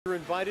You're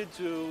invited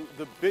to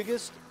the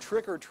biggest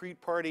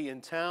trick-or-treat party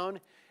in town,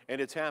 and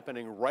it's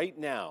happening right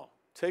now.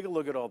 Take a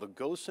look at all the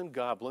ghosts and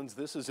goblins.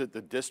 This is at the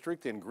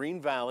District in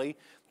Green Valley.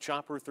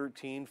 Chopper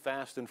 13,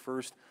 fast and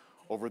first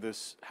over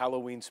this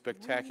Halloween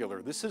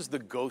spectacular. This is the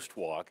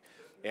GhostWalk,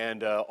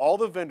 and all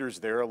the vendors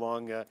there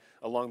along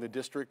the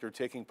District are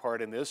taking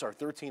part in this. Our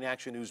 13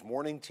 Action News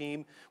morning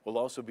team will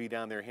also be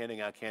down there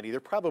handing out candy. They're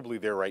probably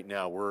there right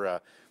now. We're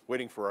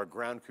waiting for our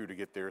ground crew to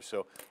get there.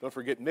 So don't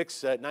forget,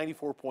 Mix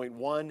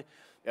 94.1.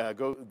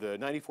 The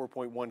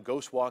 94.1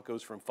 GhostWalk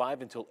goes from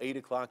 5 until 8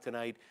 o'clock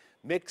tonight.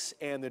 Mix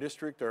and the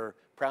District are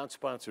proud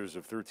sponsors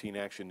of 13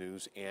 Action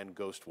News and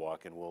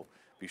GhostWalk, and we'll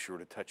be sure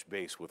to touch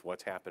base with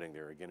what's happening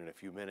there again in a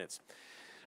few minutes.